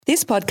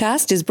This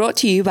podcast is brought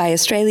to you by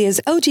Australia's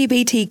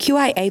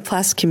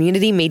LGBTQIA+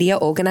 community media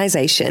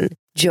organisation,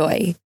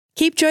 Joy.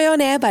 Keep Joy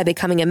on air by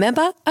becoming a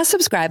member, a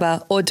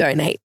subscriber, or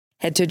donate.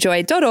 Head to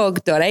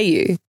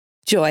joy.org.au.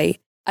 Joy,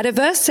 a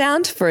diverse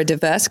sound for a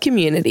diverse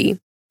community.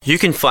 You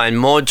can find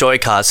more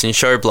Joycasts and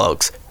show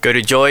blogs. Go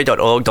to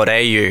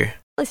joy.org.au.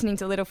 Listening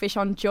to Little Fish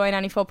on Joy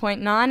 94.9,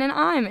 and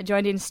I'm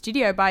joined in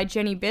studio by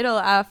Jenny Biddle,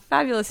 a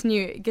fabulous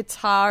new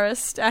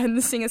guitarist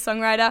and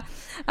singer-songwriter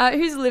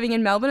who's living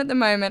in Melbourne at the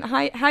moment.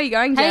 Hi, how are you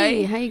going,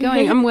 Jay? Hey, how you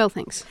going? I'm well,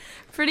 thanks.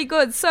 Pretty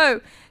good. So,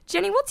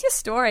 Jenny, what's your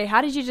story?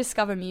 How did you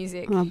discover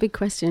music? Oh, big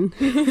question.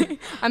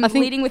 I'm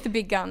leading with the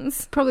big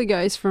guns. Probably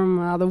goes from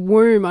the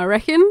womb, I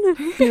reckon.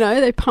 You know,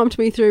 they pumped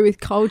me through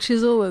with cold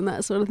chisel and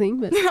that sort of thing.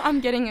 But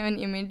I'm getting an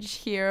image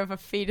here of a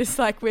fetus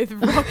like with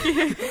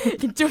rocky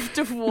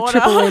doof water.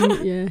 Triple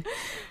M, yeah.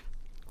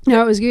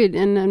 No, it was good,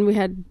 and we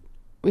had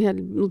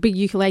big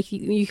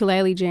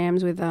ukulele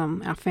jams with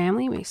our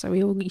family. So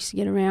we all used to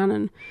get around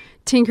and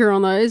tinker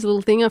on those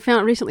little thing. I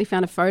recently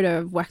found a photo.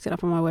 I've whacked it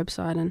up on my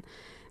website, and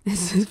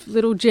there's this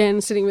little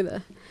Jen sitting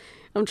with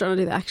I'm trying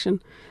to do the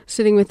action,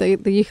 sitting with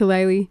the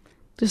ukulele,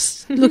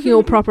 just looking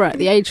all proper at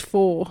the age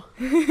 4.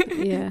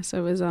 Yeah,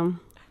 so it was a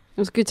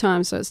good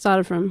time. So it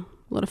started from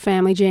a lot of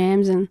family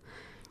jams and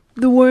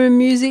the womb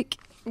music.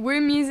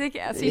 Womb music,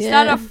 yeah. So you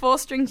started off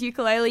 4-stringed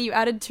ukulele, you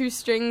added 2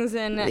 strings,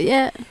 and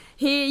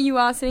here you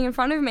are sitting in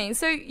front of me.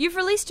 So you've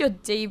released your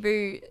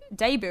debut,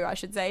 I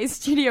should say,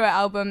 studio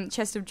album,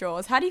 Chest of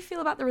Drawers. How do you feel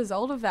about the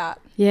result of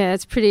that? Yeah,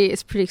 it's pretty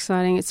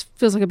exciting. It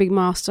feels like a big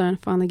milestone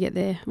to finally get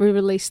there. We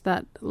released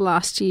that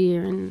last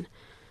year in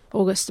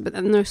August, but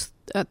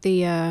at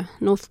the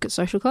Northcote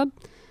Social Club,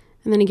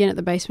 and then again at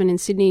the Basement in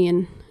Sydney.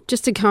 And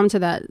just to come to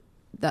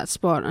that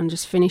spot and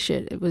just finish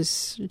it, it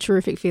was a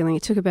terrific feeling.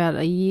 It took about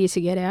a year to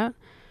get out,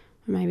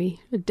 maybe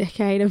a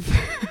decade of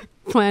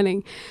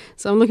planning.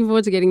 So I'm looking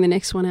forward to getting the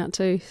next one out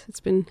too. It's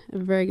been a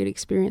very good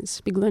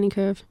experience, big learning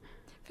curve.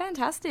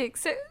 Fantastic.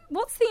 So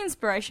what's the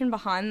inspiration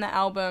behind the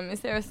album? Is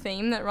there a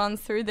theme that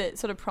runs through that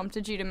sort of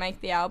prompted you to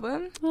make the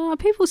album?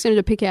 People seem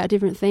to pick out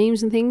different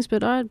themes and things,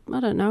 but I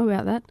don't know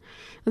about that.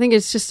 I think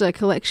it's just a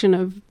collection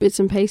of bits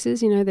and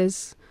pieces. You know,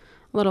 there's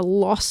a lot of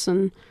loss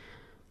and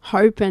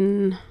hope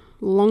and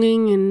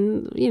longing,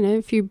 and you know,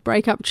 a few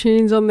breakup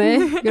tunes on there.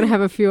 You've got to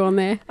have a few on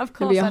there. Of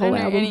course, I don't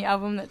know any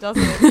album that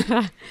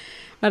doesn't.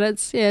 But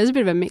it's a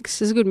bit of a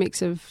mix. It's a good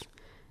mix of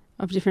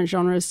different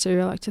genres too.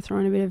 I like to throw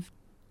in a bit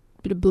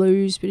of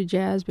blues, bit of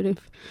jazz, bit of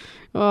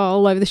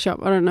all over the shop.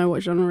 I don't know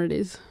what genre it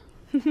is.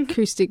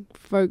 Acoustic,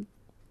 folk,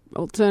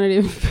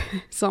 alternative,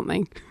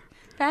 something.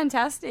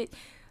 Fantastic.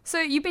 So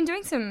you've been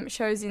doing some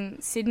shows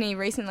in Sydney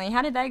recently.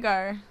 How did they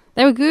go?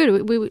 They were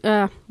good.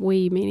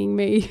 We meaning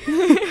me.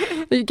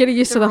 Getting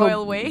used to the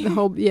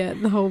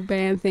whole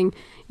band thing.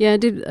 Yeah, I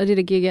did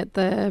a gig at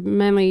the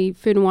Manly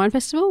Food and Wine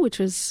Festival, which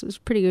was a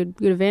pretty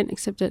good event,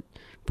 except it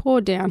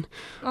poured down.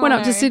 Went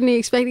up to Sydney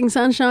expecting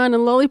sunshine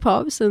and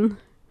lollipops, and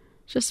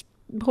just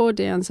poured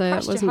down. So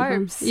Crushed that wasn't your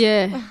hopes. fun.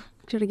 Yeah,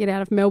 got to get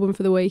out of Melbourne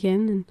for the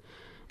weekend, and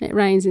it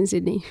rains in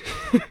Sydney.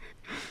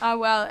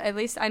 Well, at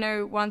least I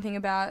know one thing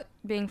about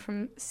being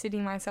from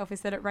Sydney myself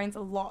is that it rains a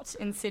lot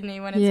in Sydney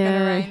when it's going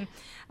to rain.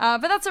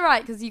 But that's all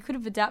right, because you could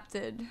have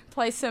adapted,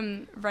 play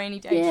some rainy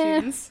day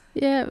tunes.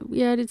 Yeah,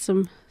 I did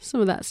some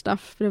of that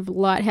stuff, bit of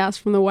Lighthouse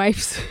from the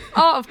Waves.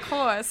 Oh, of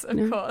course.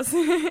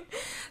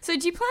 So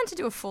do you plan to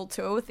do a full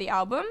tour with the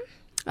album?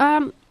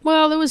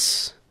 Well, there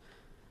was...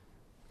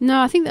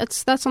 No, I think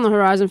that's on the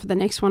horizon for the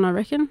next one, I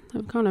reckon.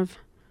 I've kind of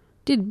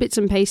did bits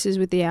and pieces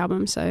with the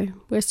album, so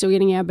we're still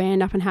getting our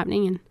band up and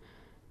happening, and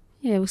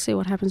yeah, we'll see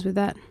what happens with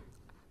that.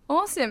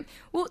 Awesome.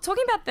 Well,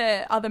 talking about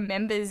the other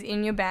members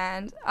in your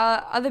band,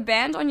 are the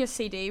band on your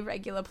CD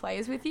regular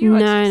players with you?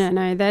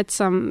 No.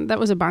 That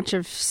was a bunch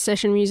of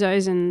session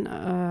musos, and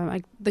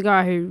the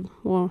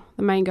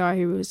main guy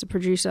who was the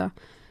producer,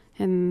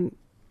 and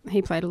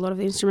he played a lot of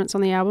the instruments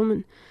on the album,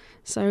 and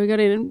so we got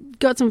in and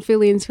got some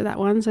fill-ins for that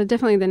one. So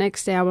definitely the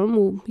next album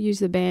we'll use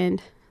the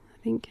band,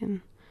 I think.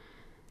 And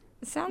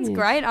sounds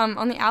great.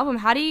 On the album,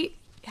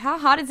 how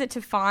hard is it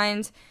to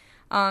find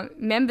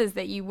members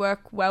that you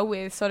work well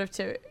with, sort of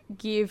to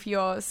give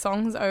your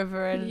songs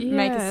over and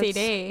make a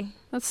CD?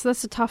 That's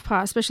the tough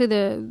part, especially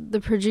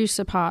the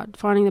producer part,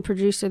 finding the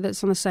producer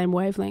that's on the same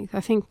wavelength.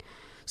 I think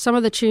some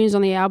of the tunes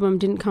on the album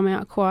didn't come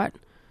out quite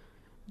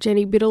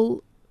Jenny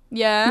Biddle.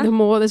 Yeah.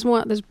 There's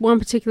one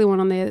particular one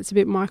on there that's a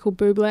bit Michael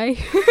Bublé.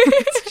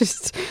 It's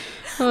just...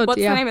 What's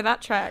the name of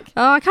that track?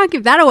 Oh, I can't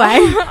give that away.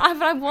 But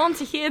I want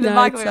to hear the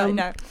Michael Bublé.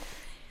 No.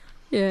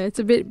 Yeah, it's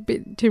a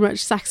bit too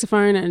much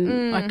saxophone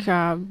and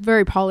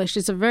very polished.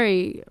 It's a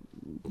very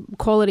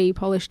quality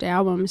polished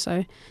album, so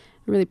I'm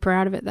really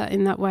proud of it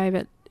in that way.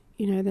 But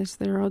you know, there's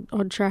the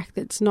odd track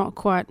that's not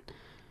quite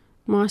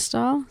my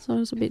style, so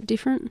it's a bit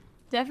different.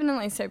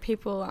 Definitely. So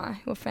people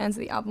who are fans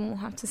of the album will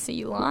have to see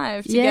you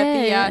live to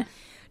get the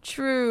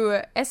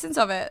true essence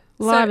of it.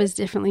 Live is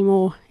definitely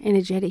more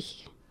energetic.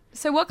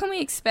 So what can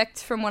we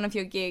expect from one of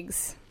your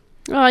gigs?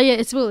 Oh yeah,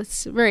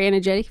 it's very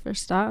energetic for a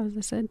start, as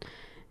I said.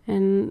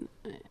 And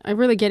I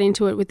really get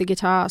into it with the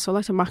guitar, so I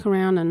like to muck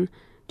around and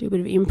do a bit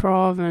of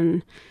improv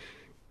and,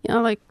 I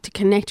like to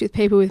connect with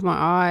people with my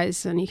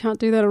eyes, and you can't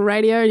do that on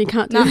radio and you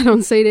can't do that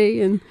on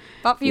CD.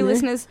 But for you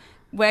listeners,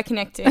 we're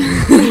connecting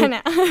right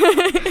now.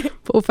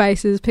 Pull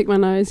faces, pick my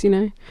nose,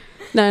 No,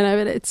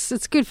 but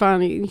it's good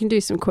fun. You can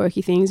do some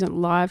quirky things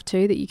on live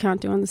too that you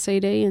can't do on the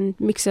CD, and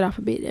mix it up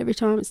a bit every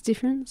time. It's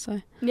different.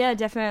 So yeah,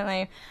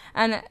 definitely,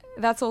 and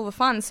that's all the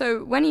fun.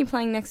 So when are you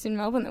playing next in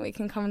Melbourne that we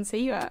can come and see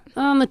you at?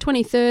 On the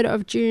 23rd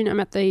of June,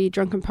 I'm at the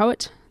Drunken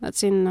Poet.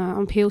 That's in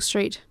on Peel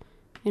Street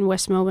in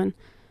West Melbourne,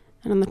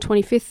 and on the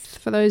 25th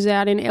for those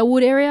out in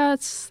Elwood area,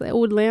 it's the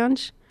Elwood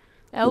Lounge.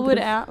 Elwood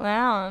Out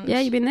Lounge. Yeah,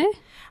 you been there?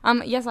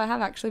 Yes, I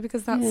have actually,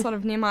 because that's sort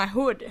of near my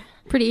hood.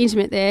 Pretty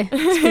intimate there.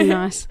 It's pretty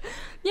nice.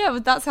 Yeah,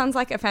 but that sounds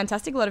like a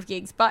fantastic lot of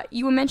gigs. But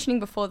you were mentioning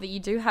before that you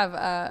do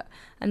have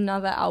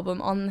another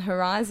album on the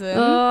horizon.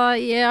 Oh,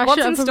 yeah.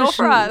 What's in store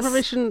for us? I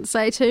probably shouldn't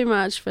say too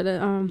much, but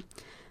no,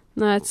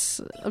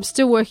 I'm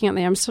still working out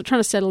there. I'm still trying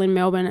to settle in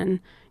Melbourne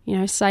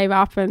and, save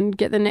up and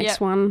get the next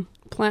one.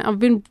 I've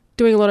been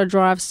doing a lot of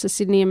drives to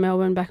Sydney and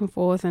Melbourne back and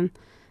forth, and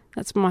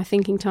that's my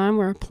thinking time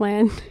where I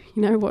plan,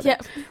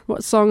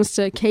 what songs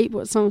to keep,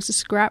 what songs to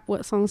scrap,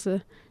 what songs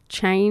to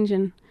change.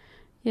 And,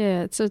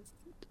 yeah,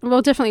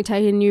 we'll definitely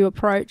take a new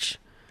approach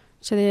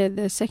to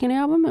the second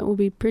album. It will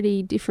be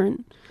pretty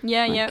different.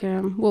 Yeah,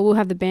 we'll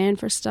have the band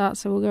for a start,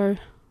 so we'll go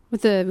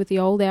with the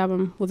old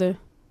album or the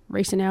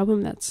recent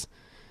album.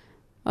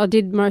 I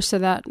did most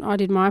of that. I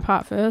did my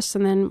part first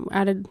and then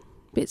added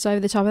bits over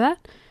the top of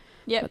that.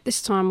 Yeah. But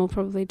this time we'll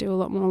probably do a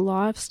lot more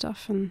live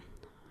stuff and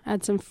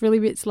add some frilly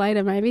bits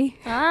later, maybe.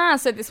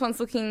 So this one's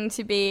looking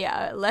to be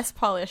less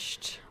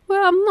polished.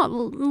 Well, I'm not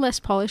less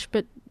polished,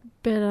 but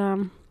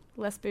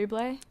less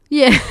Bublé?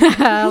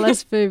 Yeah,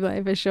 less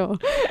Bublé for sure.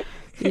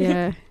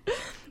 Yeah.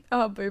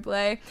 Oh,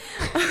 Bublé.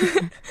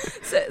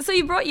 So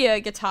you brought your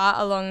guitar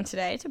along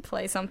today to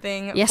play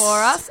something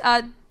for us.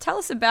 Tell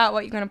us about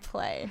what you're going to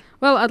play.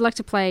 Well, I'd like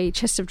to play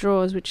Chest of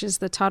Drawers, which is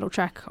the title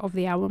track of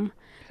the album.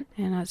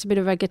 And it's a bit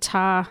of a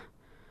guitar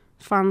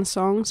fun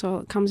song, so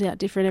it comes out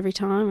different every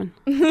time and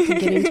you can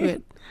get into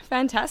it.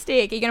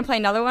 Fantastic. Are you going to play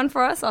another one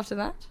for us after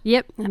that?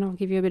 Yep, and I'll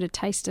give you a bit of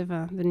taste of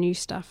the new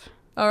stuff.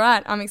 All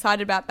right, I'm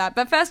excited about that.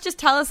 But first, just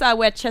tell us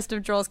where Chest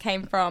of Drawers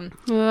came from.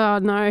 Oh,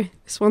 no.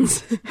 This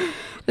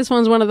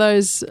one's one of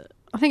those,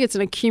 I think it's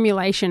an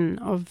accumulation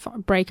of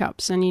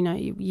breakups, and,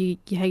 you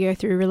go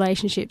through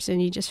relationships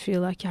and you just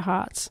feel like your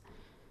heart's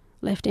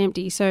left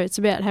empty. So it's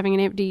about having an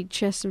empty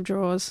chest of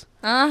drawers.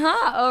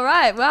 All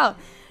right. Well,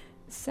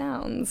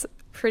 sounds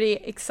pretty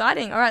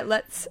exciting. All right,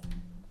 let's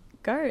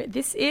go.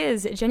 This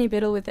is Jenny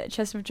Biddle with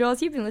Chest of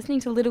Drawers. You've been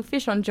listening to Little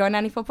Fish on Joy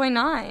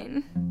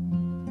 94.9.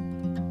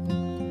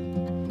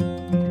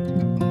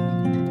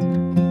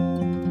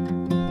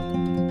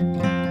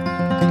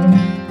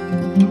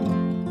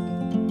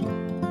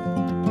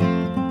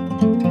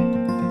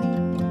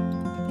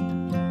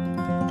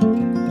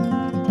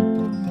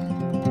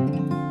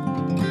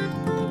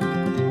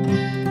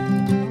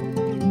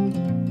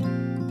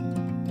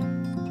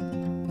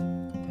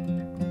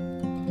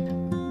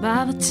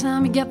 By the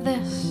time you get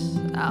this,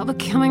 I'll be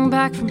coming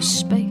back from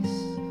space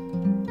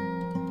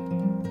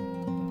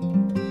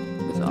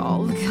with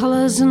all the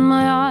colours in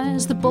my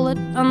eyes, the bullet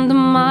under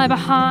my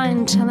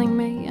behind telling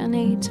me I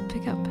need to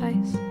pick up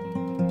pace.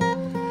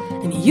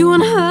 And you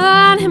and her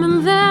and him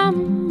and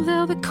them,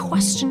 they'll be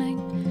questioning,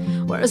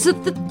 where is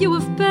it that you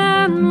have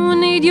been? We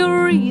need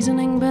your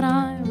reasoning, but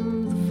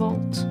I'm the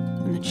vault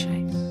and the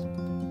chase.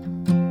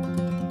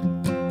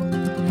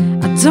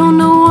 I don't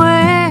know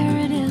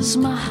where it is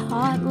my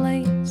heart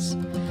lays,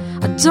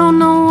 I don't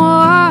know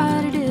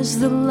what it is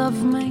that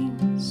love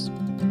means.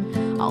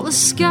 All the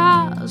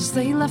scars,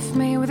 they left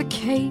me with a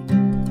key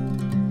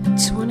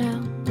to an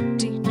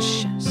empty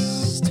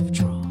chest of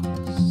drawers.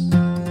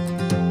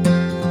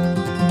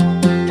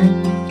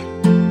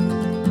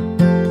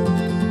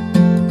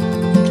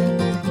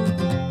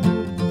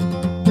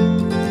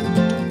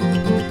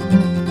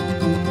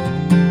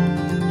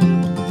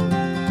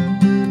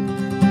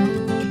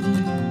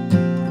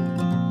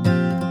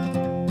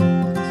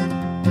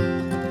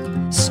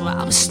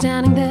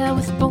 Standing there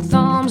with both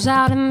arms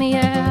out in the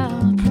air,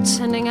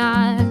 pretending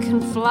I can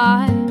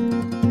fly.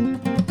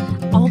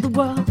 All the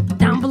world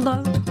down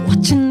below,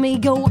 watching me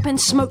go up in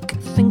smoke,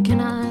 thinking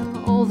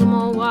I'm all the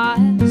more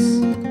wise.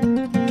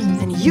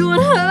 And you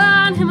and her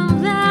and him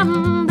and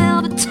them,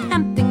 they'll be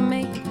tempting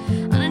me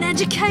on an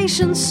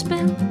education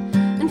spin.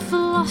 In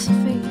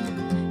philosophy,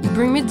 you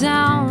bring me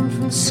down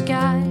from the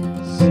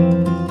skies.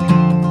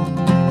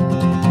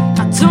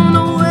 I don't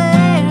know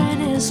where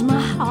it is my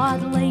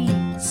heart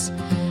lays,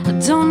 I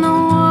don't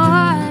know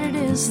what it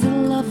is that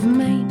love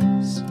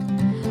means.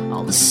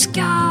 All the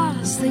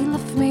scars, they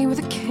left me with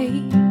a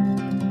key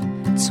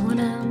to an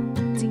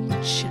empty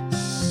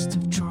chest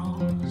of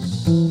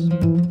drawers.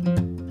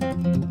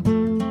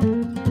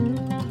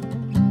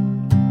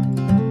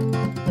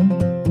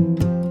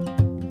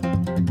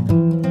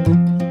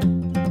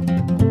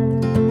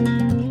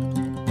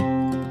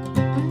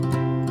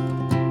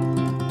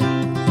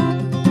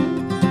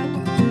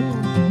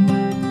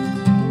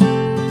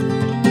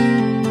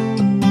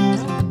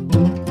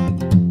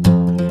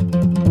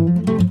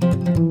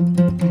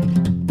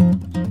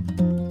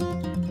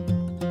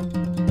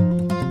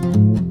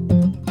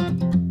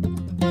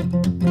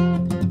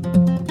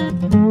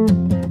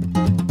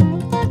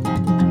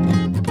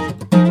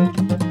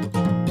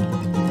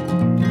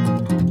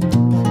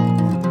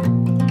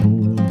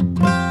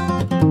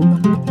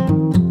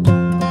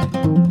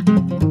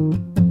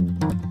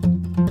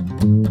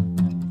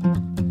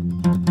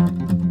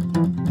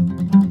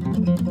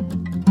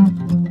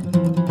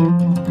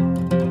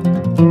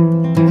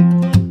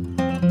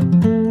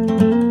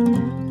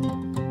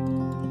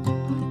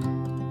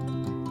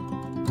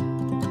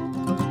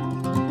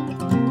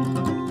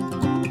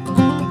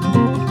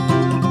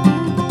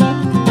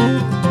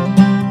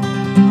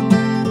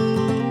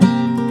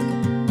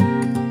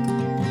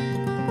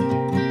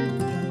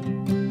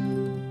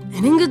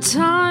 And in good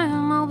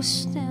time I was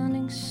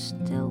standing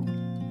still,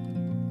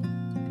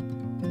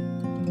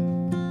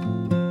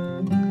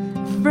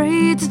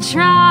 afraid to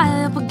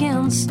try up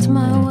against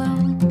my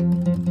will.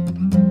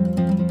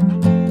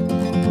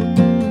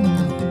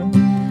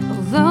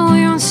 Although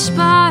you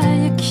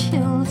inspire, you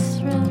kill the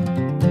thrill.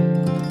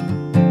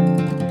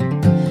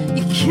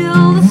 You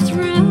kill the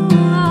thrill.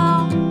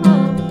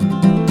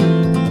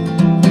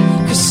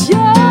 'Cause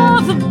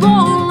you're the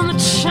ball and the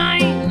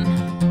chain.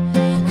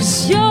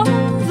 'Cause you're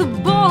the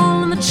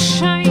ball and the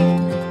chain.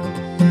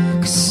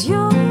 'Cause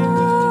you're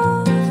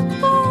the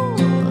ball.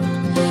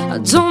 I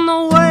don't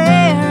know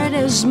where it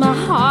is my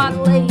heart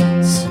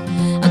lays.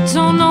 I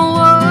don't know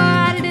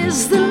what it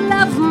is that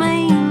love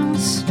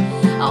means.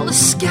 All the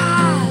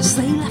scars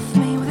they left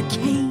me with a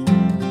key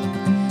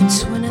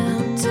to an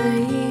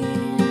empty.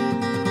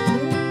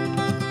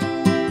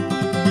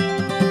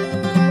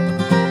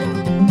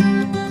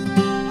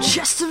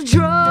 Chest of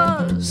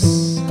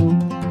drawers.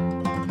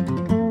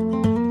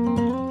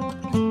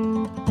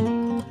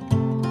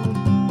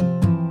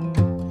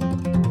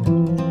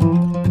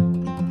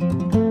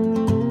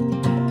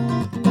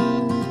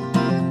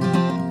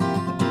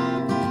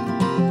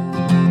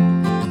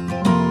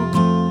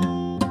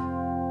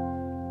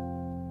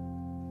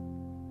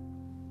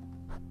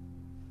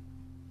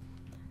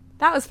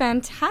 That was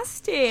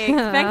fantastic.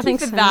 Thank you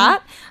Thanks, for Hannah.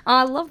 that.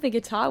 I love the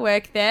guitar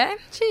work there.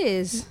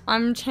 Cheers.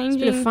 I'm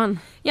changing. It's a bit of fun.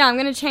 Yeah, I'm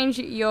going to change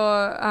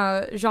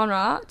your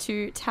genre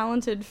to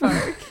talented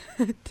folk.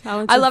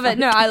 Talented I love it. folk.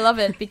 No, I love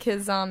it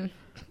because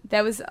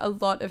there was a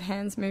lot of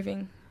hands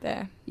moving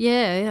there.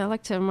 Yeah, I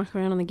like to muck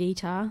around on the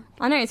guitar.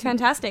 I know, it's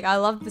fantastic. I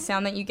love the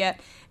sound that you get.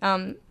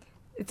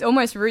 It's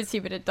almost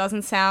rootsy, but it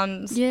doesn't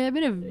sound... Yeah, a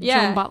bit of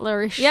Yeah. John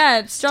Butler-ish. Yeah,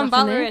 it's John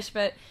stuff in there. Butler-ish,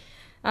 but...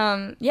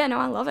 yeah, no,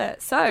 I love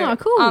it. So, Oh,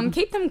 cool.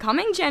 keep them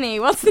coming, Jenny.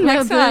 What's the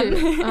next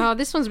one?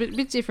 This one's a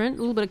bit different. A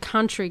little bit of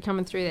country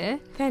coming through there.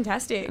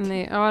 Fantastic. And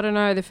I don't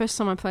know, the first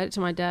time I played it to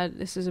my dad,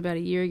 this was about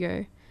a year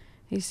ago,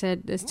 he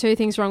said, there's two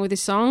things wrong with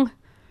this song.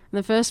 And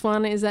the first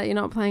one is that you're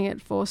not playing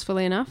it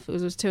forcefully enough. It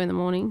was 2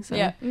 a.m, so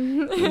Yeah.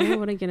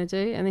 what are you going to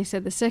do? And he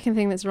said the second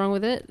thing that's wrong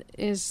with it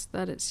is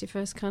that it's your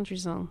first country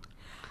song.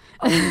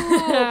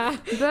 Oh,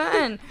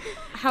 burn.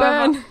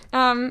 However,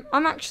 I'm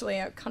actually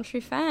a country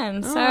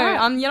fan, so right.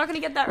 you're not going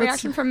to get that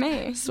reaction from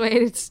me. Sweet,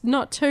 it's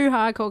not too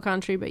hardcore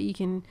country, but you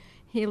can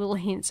hear little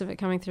hints of it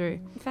coming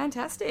through.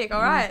 Fantastic.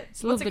 All right.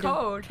 It's a little What's it bit of-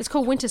 called? It's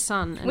called Winter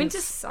Sun. and Winter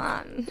it's-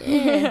 Sun.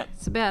 Yeah,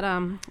 it's about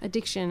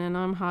addiction, and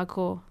I'm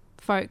hardcore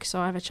folk,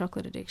 so I have a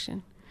chocolate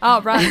addiction.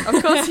 Oh, right.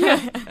 Of course,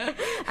 yeah.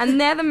 And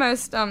they're the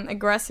most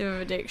aggressive of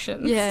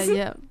addictions.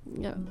 Yeah,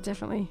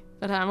 definitely.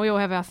 But we all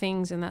have our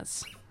things, and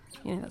that's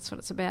what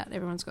it's about.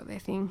 Everyone's got their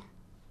thing.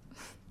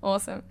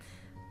 Awesome.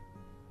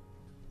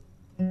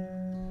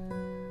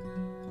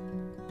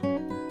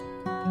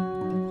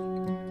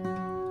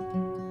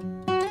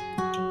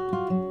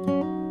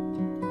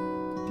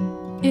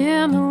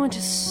 In the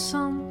winter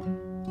sun,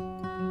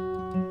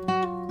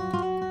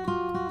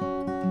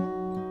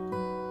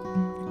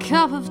 a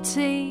cup of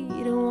tea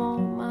to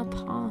warm my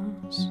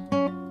palms.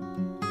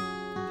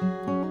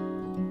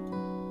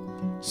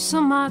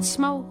 Some might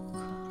smoke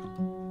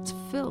to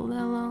fill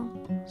their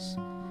lungs,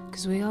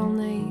 'cause we all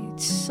need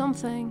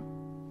something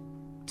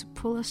to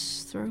pull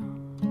us through,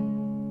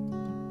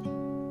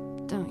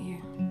 don't you?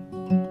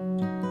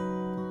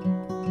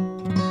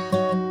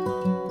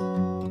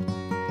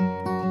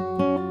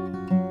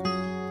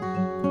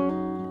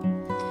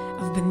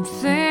 I've been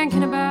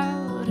thinking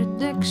about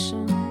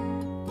addiction,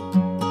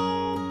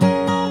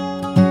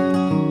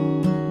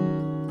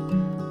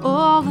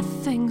 all the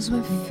things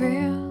we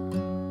feel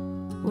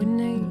we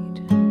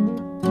need.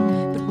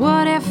 But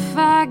what if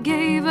I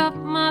gave up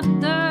my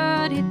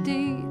dirty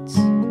deeds?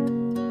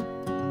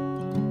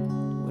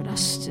 Would I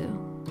still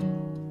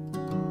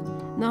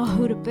know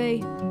who to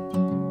be?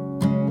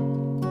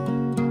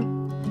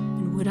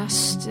 And would I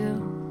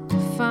still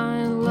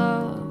find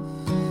love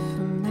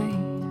for me?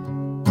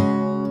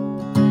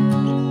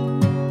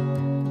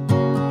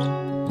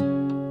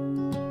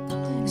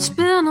 It's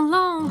been a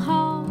long,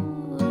 hard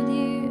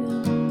year.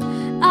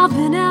 I've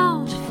been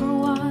out for a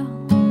while,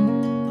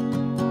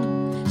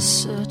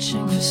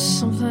 searching for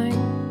something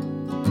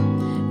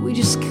we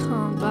just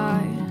can't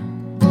buy.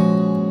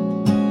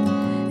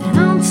 And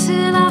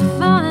until I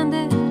find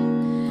it,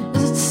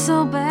 is it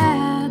so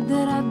bad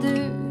that I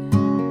do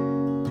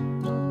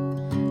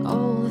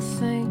all the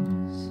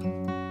things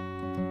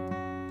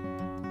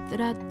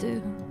that I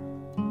do?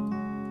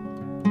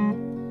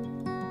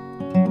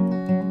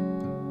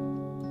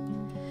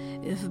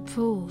 If it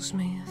pulls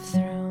me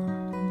through.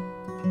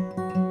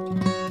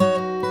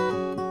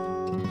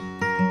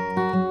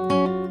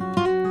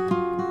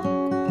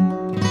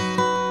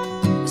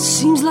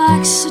 Seems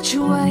like such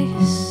a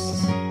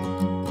waste.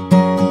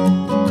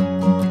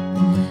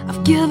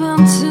 I've given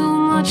too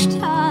much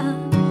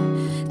time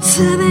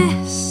to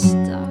this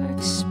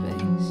dark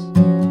space.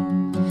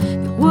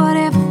 But what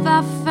if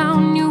I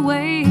found new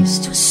ways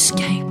to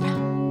escape?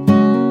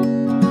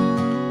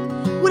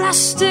 Would I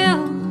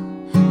still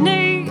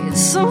need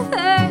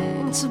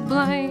something to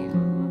blame?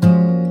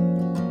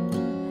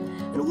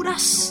 I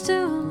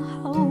still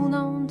hold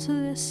on to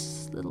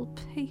this little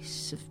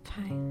piece of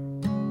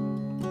pain.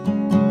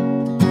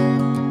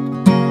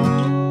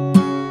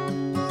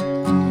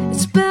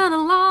 It's been a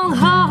long,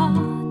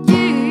 hard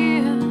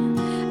year.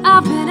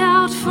 I've been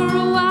out for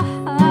a while,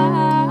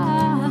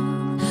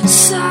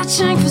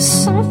 searching for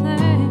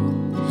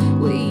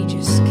something we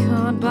just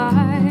can't buy.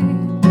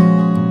 And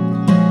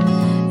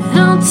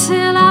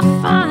until I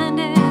find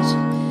it,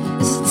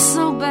 is it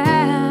so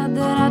bad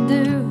that I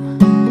do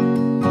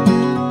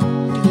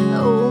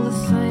all the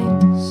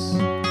things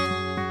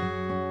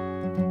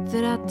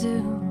that I do?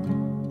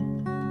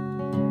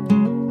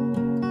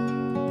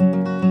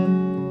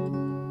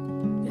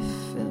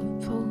 If it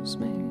pulls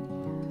me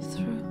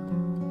through.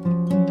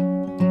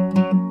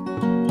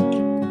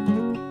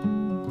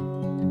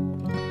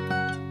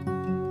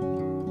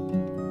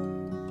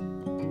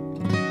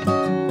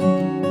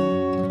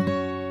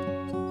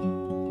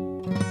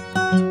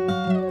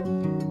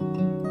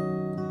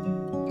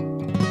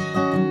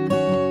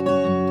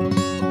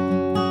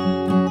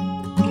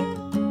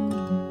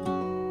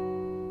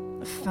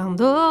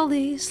 Found all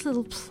these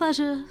little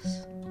pleasures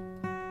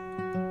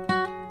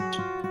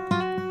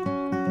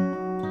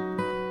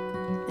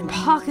in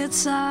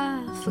pockets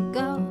I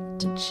forgot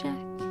to check.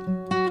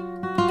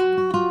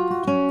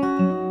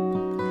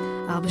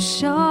 I'll be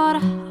sure to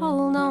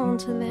hold on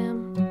to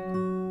them,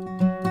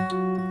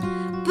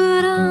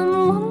 but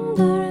I'm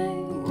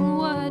wondering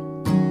what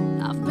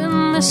I've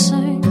been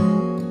missing,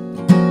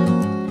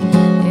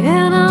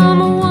 and I'm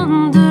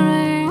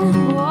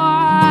wondering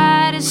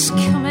what is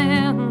coming.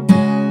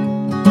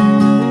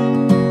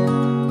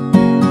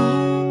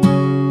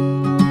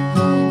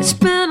 It's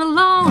been a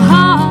long,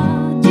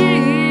 hard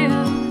year.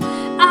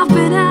 I've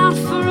been out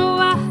for a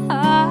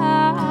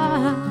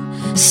while,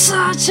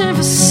 searching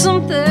for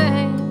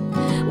something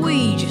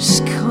we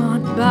just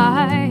can't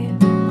buy.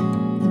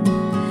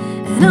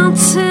 And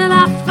until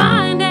I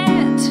find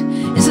it,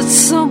 is it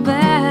so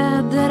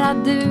bad that I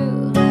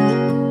do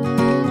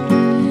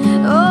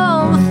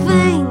all the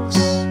things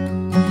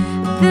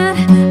that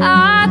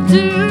I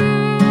do?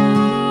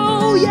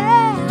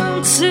 Yeah,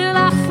 until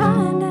I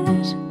find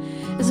it,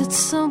 is it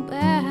so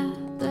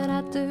bad that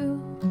I do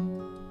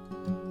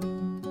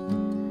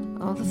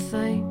all the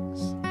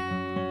things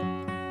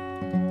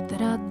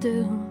that I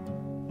do?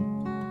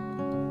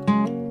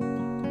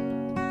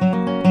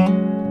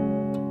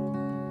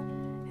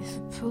 If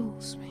it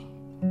pulls me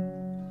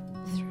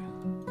through.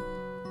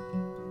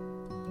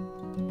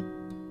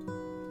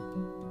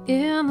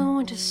 In the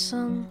winter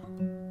sun,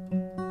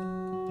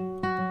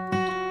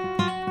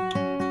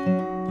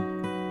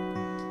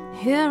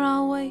 here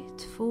I'll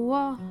wait for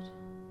what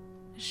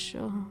is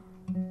sure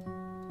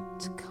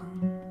to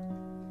come.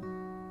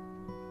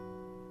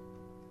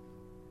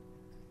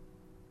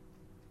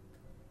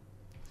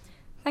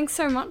 Thanks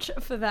so much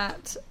for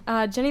that,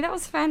 Jenny. That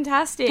was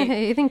fantastic.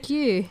 Hey, thank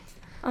you.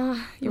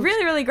 You're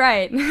really, really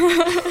great.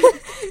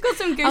 Got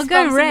some goosebumps I'll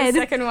go red. in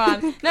the second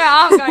one. No,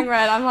 I'm going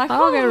red. I'm like,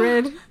 I'll go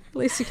red. At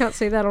least you can't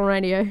see that on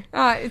radio.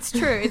 It's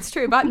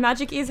true. But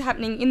magic is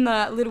happening in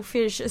the Little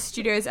Fish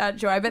studios at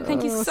Joy. But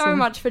thank you so Awesome.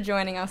 much for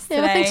joining us today.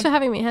 Yeah, well, thanks for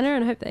having me, Hannah,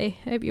 and I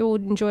hope you all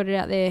enjoyed it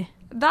out there.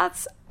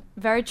 That's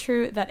very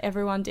true that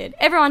everyone did.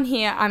 Everyone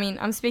here, I mean,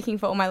 I'm speaking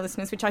for all my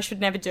listeners, which I should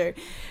never do.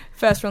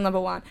 First rule number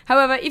one.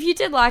 However, if you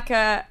did like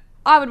her,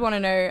 I would want to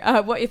know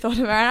what you thought of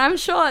her, and I'm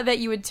sure that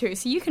you would too.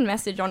 So you can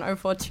message on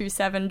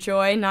 0427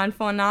 Joy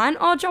 949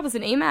 or drop us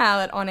an email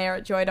at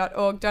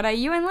onair@joy.org.au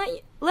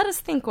and let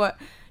us think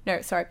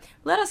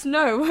let us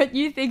know what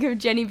you think of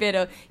Jenny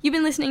Biddle. You've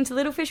been listening to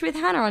Little Fish with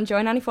Hannah on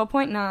Joy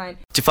 94.9.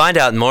 To find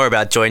out more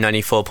about Joy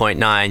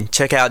 94.9,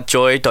 check out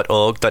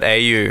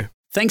joy.org.au.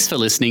 Thanks for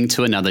listening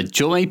to another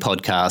Joy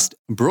podcast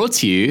brought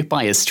to you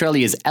by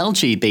Australia's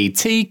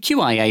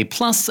LGBTQIA+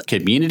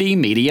 community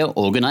media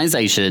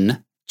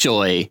organisation,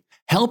 Joy.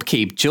 Help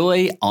keep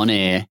Joy on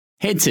air.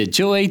 Head to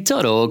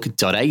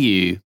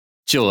joy.org.au.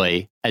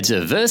 Joy, a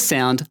diverse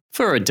sound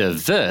for a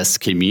diverse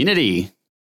community.